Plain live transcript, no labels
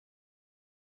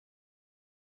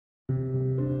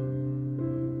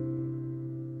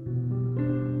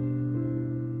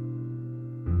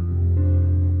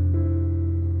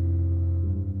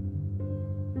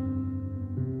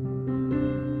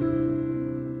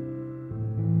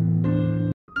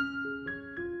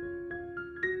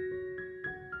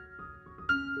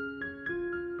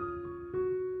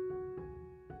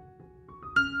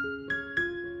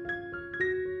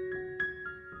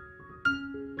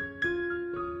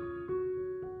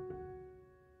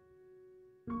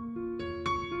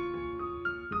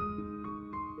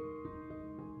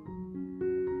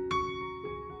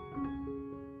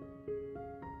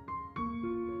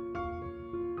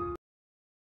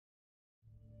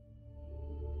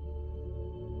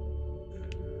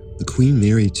The Queen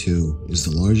Mary II is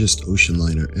the largest ocean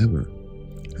liner ever.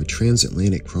 Her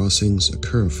transatlantic crossings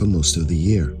occur for most of the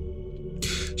year.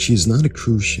 She is not a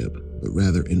cruise ship, but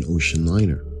rather an ocean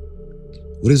liner.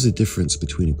 What is the difference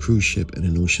between a cruise ship and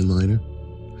an ocean liner?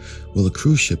 Well, a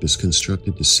cruise ship is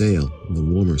constructed to sail in the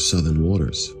warmer southern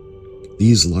waters.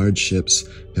 These large ships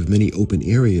have many open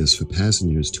areas for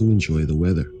passengers to enjoy the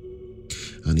weather.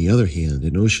 On the other hand,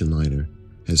 an ocean liner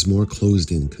has more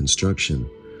closed-in construction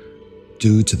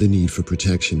due to the need for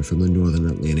protection from the northern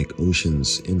Atlantic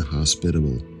Ocean's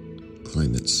inhospitable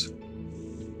climates.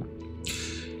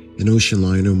 An ocean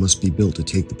liner must be built to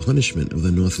take the punishment of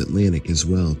the North Atlantic as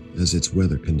well as its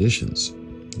weather conditions.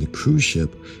 The cruise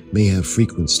ship may have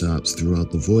frequent stops throughout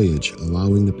the voyage,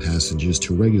 allowing the passengers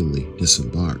to regularly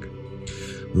disembark,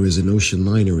 whereas an ocean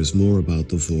liner is more about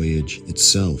the voyage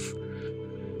itself,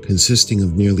 consisting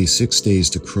of nearly 6 days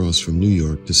to cross from New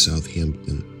York to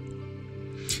Southampton.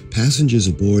 Passengers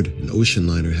aboard an ocean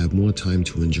liner have more time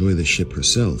to enjoy the ship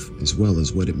herself, as well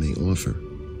as what it may offer.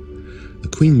 The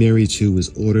Queen Mary II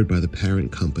was ordered by the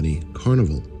parent company,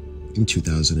 Carnival, in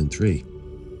 2003.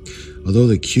 Although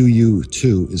the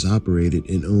QU-2 is operated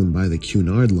and owned by the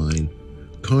Cunard line,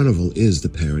 Carnival is the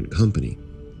parent company.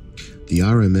 The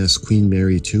R.M.S. Queen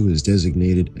Mary II is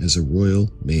designated as a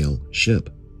Royal Mail ship.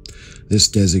 This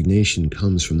designation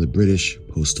comes from the British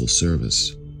Postal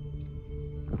Service.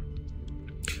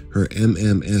 Her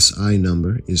MMSI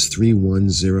number is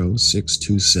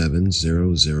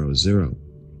 310627000,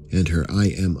 and her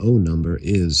IMO number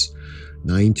is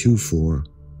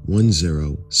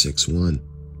 9241061.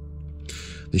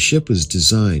 The ship was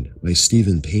designed by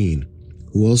Stephen Payne,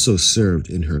 who also served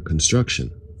in her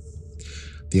construction.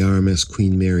 The R.M.S.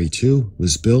 Queen Mary II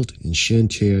was built in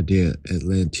Chantier de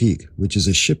l'Atlantique, which is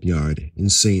a shipyard in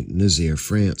Saint-Nazaire,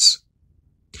 France.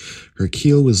 Her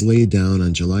keel was laid down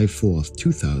on July 4,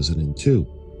 2002,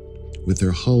 with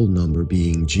her hull number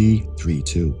being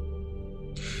G32.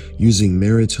 Using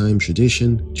maritime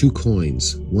tradition, 2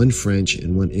 coins, one French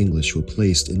and one English, were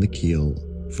placed in the keel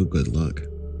for good luck.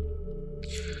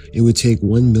 It would take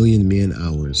 1 million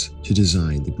man-hours to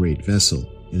design the great vessel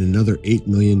and another 8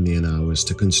 million man-hours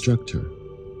to construct her.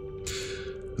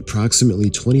 Approximately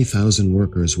 20,000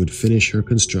 workers would finish her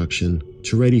construction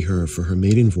to ready her for her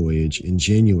maiden voyage in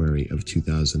January of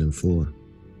 2004.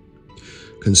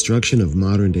 Construction of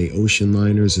modern-day ocean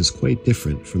liners is quite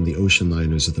different from the ocean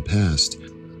liners of the past.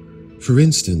 For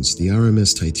instance, the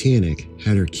R.M.S. Titanic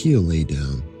had her keel laid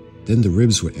down, then the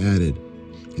ribs were added,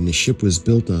 and the ship was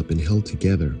built up and held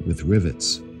together with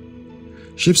rivets.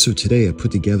 Ships of today are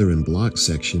put together in block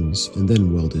sections and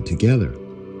then welded together.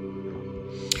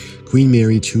 Queen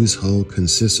Mary II's hull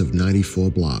consists of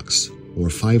 94 blocks, or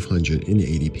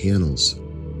 580 panels.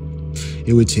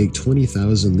 It would take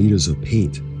 20,000 liters of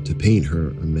paint to paint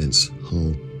her immense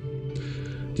hull.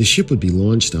 The ship would be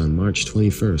launched on March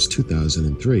 21,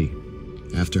 2003.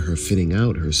 After her fitting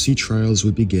out, her sea trials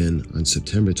would begin on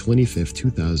September 25,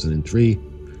 2003,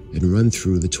 and run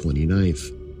through the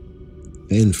 29th,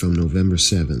 then from November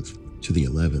 7th to the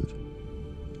 11th.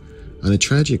 On a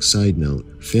tragic side note,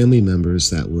 family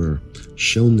members that were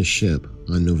shown the ship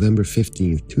on November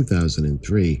 15,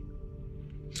 2003,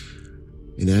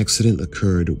 an accident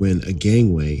occurred when a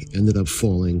gangway ended up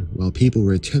falling while people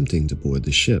were attempting to board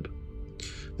the ship.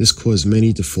 This caused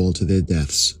many to fall to their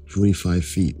deaths 45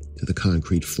 feet to the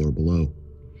concrete floor below.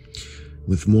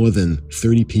 With more than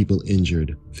 30 people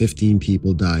injured, 15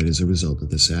 people died as a result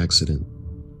of this accident.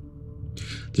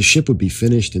 The ship would be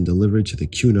finished and delivered to the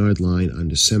Cunard line on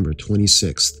December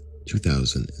 26,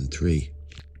 2003.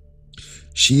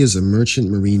 She is a merchant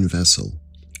marine vessel,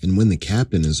 and when the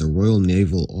captain is a Royal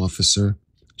Naval officer,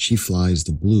 she flies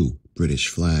the blue British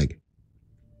flag.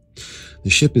 The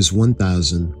ship is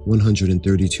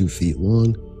 1,132 feet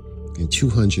long and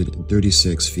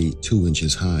 236 feet 2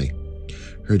 inches high.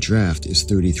 Her draft is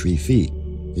 33 feet,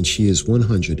 and she is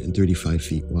 135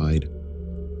 feet wide.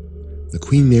 The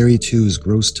Queen Mary II's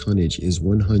gross tonnage is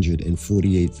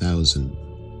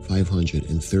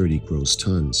 148,530 gross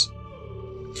tons.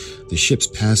 The ship's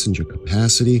passenger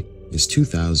capacity is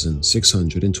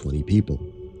 2,620 people.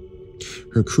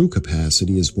 Her crew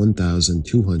capacity is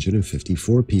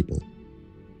 1,254 people.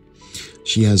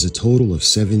 She has a total of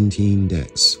 17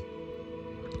 decks,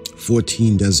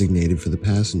 14 designated for the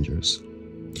passengers.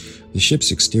 The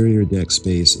ship's exterior deck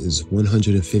space is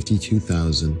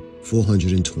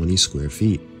 152,420 square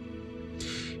feet.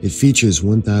 It features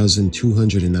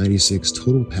 1,296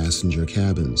 total passenger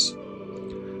cabins.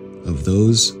 Of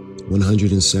those,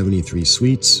 173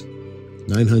 suites,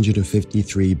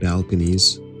 953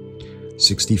 balconies,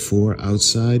 64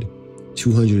 outside,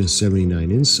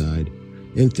 279 inside,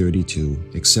 and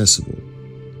 32 accessible.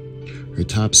 Her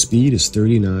top speed is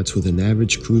 30 knots with an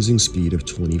average cruising speed of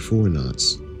 24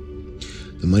 knots.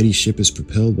 The mighty ship is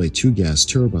propelled by 2 gas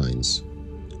turbines,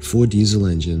 4 diesel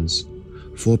engines,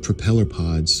 4 propeller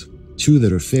pods, 2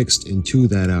 that are fixed and 2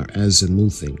 that are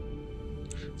azimuthing,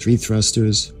 3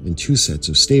 thrusters, and 2 sets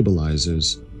of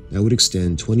stabilizers that would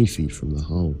extend 20 feet from the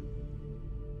hull.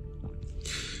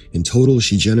 In total,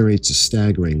 she generates a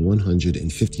staggering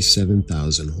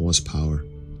 157,000 horsepower.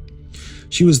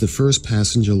 She was the first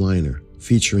passenger liner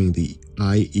featuring the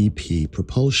IEP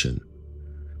propulsion,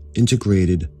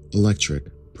 integrated electric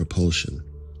propulsion.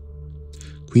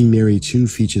 Queen Mary 2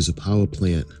 features a power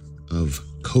plant of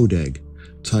CODEG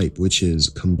type, which is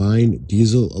combined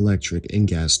diesel, electric, and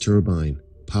gas turbine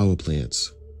power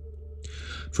plants.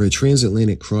 For a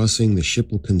transatlantic crossing, the ship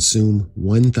will consume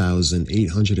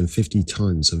 1,850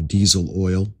 tons of diesel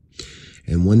oil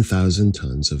and 1,000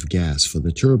 tons of gas for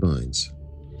the turbines.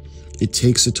 It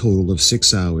takes a total of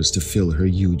 6 hours to fill her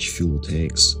huge fuel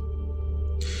tanks.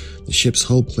 The ship's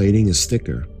hull plating is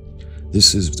thicker.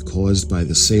 This is caused by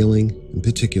the sailing, in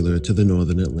particular to the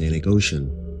northern Atlantic Ocean.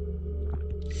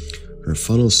 Her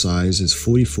funnel size is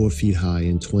 44 feet high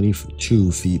and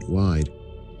 22 feet wide.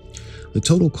 The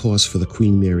total cost for the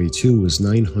Queen Mary 2 was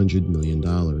 $900 million.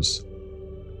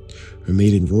 Her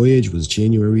maiden voyage was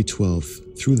January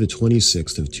 12th through the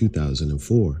 26th of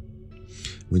 2004,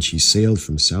 when she sailed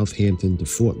from Southampton to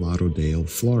Fort Lauderdale,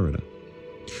 Florida.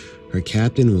 Her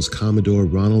captain was Commodore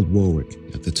Ronald Warwick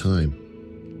at the time.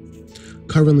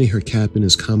 Currently, her captain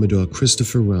is Commodore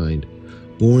Christopher Rind.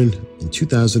 Born in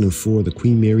 2004, the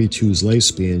Queen Mary 2's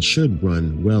lifespan should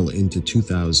run well into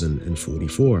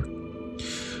 2044.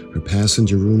 Her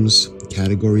passenger rooms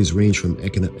categories range from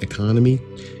economy,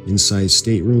 inside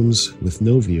staterooms with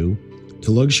no view,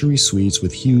 to luxury suites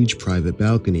with huge private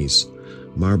balconies,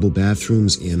 marble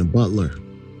bathrooms, and a butler.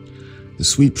 The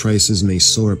suite prices may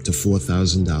soar up to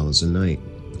 $4,000 a night.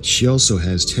 She also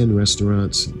has 10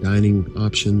 restaurants, dining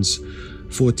options,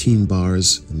 14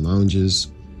 bars and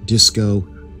lounges, disco,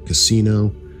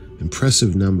 casino,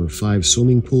 impressive number of 5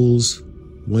 swimming pools,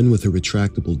 1 with a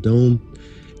retractable dome,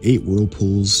 8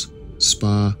 whirlpools,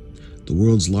 spa, the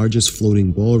world's largest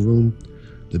floating ballroom,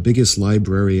 the biggest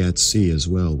library at sea as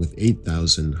well, with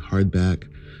 8,000 hardback,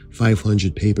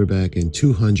 500 paperback, and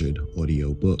 200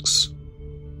 audio books.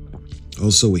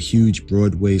 Also a huge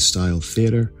Broadway-style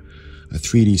theater, a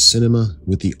 3D cinema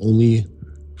with the only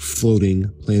floating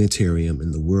planetarium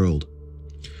in the world.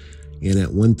 And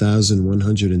at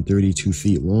 1,132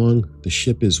 feet long, the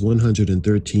ship is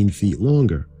 113 feet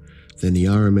longer than the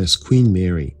R.M.S. Queen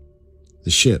Mary,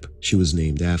 the ship she was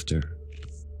named after.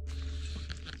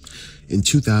 In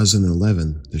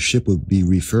 2011, the ship would be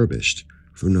refurbished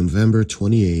from November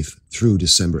 28th through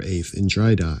December 8th in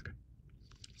dry dock.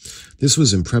 This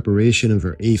was in preparation of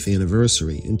her 8th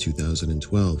anniversary in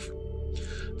 2012.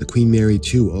 The Queen Mary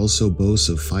 2 also boasts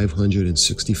of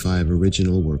 565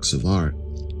 original works of art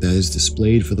that is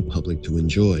displayed for the public to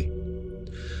enjoy.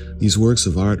 These works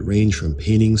of art range from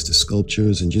paintings to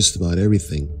sculptures and just about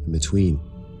everything in between.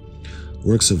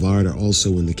 Works of art are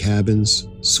also in the cabins,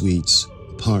 suites,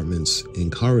 apartments,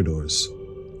 and corridors.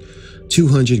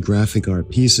 200 graphic art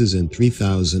pieces and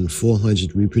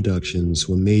 3,400 reproductions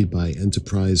were made by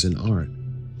Enterprise in Art.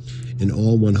 In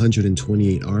all,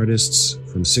 128 artists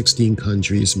from 16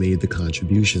 countries made the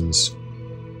contributions.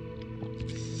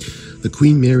 The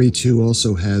Queen Mary 2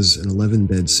 also has an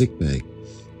 11-bed sickbay,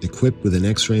 equipped with an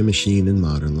X-ray machine and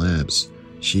modern labs.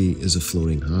 She is a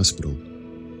floating hospital.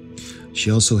 She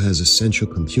also has a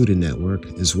central computer network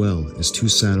as well as 2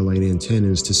 satellite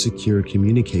antennas to secure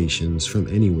communications from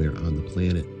anywhere on the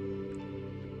planet.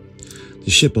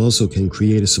 The ship also can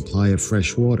create a supply of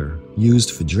fresh water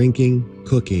used for drinking,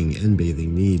 cooking, and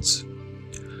bathing needs.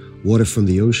 Water from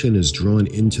the ocean is drawn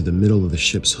into the middle of the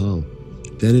ship's hull.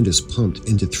 Then it is pumped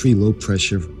into 3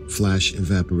 low-pressure flash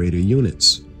evaporator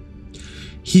units.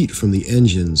 Heat from the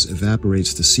engines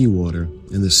evaporates the seawater,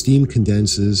 and the steam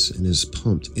condenses and is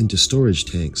pumped into storage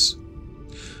tanks.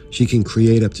 She can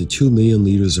create up to 2 million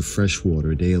liters of fresh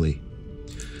water daily.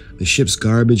 The ship's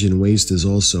garbage and waste is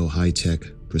also a high-tech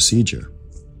procedure.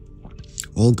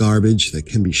 All garbage that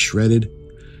can be shredded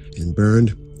and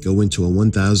burned go into a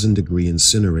 1,000-degree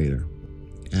incinerator.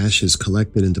 Ash is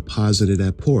collected and deposited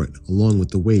at port, along with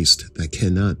the waste that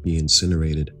cannot be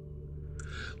incinerated.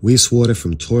 Wastewater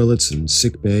from toilets and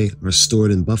sickbay are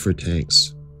stored in buffer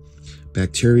tanks.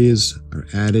 Bacteria are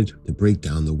added to break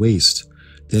down the waste.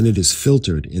 Then it is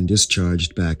filtered and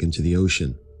discharged back into the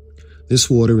ocean. This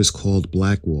water is called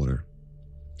black water.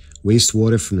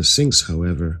 Wastewater from the sinks,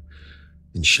 however,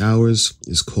 and showers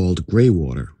is called gray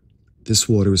water. This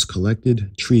water is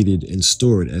collected, treated, and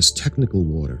stored as technical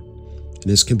water, and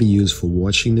this can be used for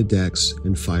washing the decks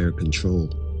and fire control.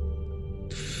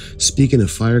 Speaking of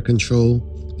fire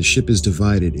control, the ship is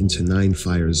divided into 9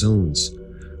 fire zones.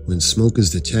 When smoke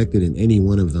is detected in any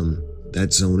one of them,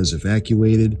 that zone is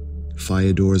evacuated,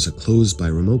 fire doors are closed by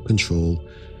remote control,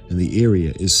 and the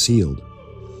area is sealed.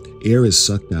 Air is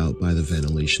sucked out by the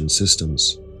ventilation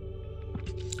systems.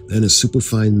 Then a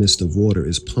superfine mist of water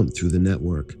is pumped through the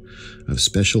network of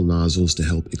special nozzles to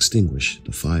help extinguish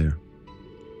the fire.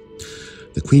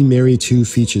 The Queen Mary 2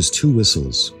 features 2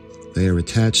 whistles. They are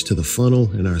attached to the funnel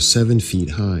and are 7 feet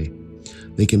high.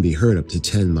 They can be heard up to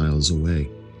 10 miles away.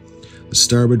 The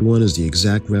starboard one is the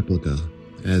exact replica,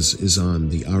 as is on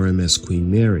the R.M.S. Queen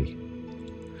Mary.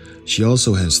 She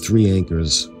also has 3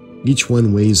 anchors. Each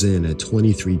one weighs in at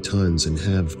 23 tons and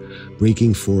have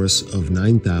braking force of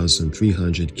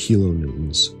 9,300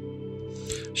 kilonewtons.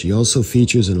 She also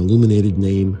features an illuminated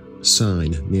name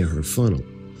sign near her funnel.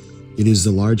 It is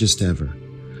the largest ever,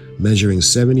 measuring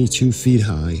 72 feet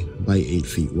high by 8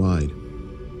 feet wide.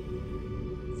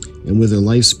 And with her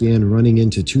lifespan running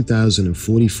into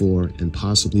 2044 and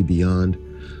possibly beyond,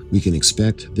 we can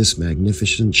expect this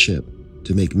magnificent ship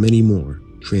to make many more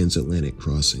transatlantic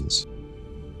crossings.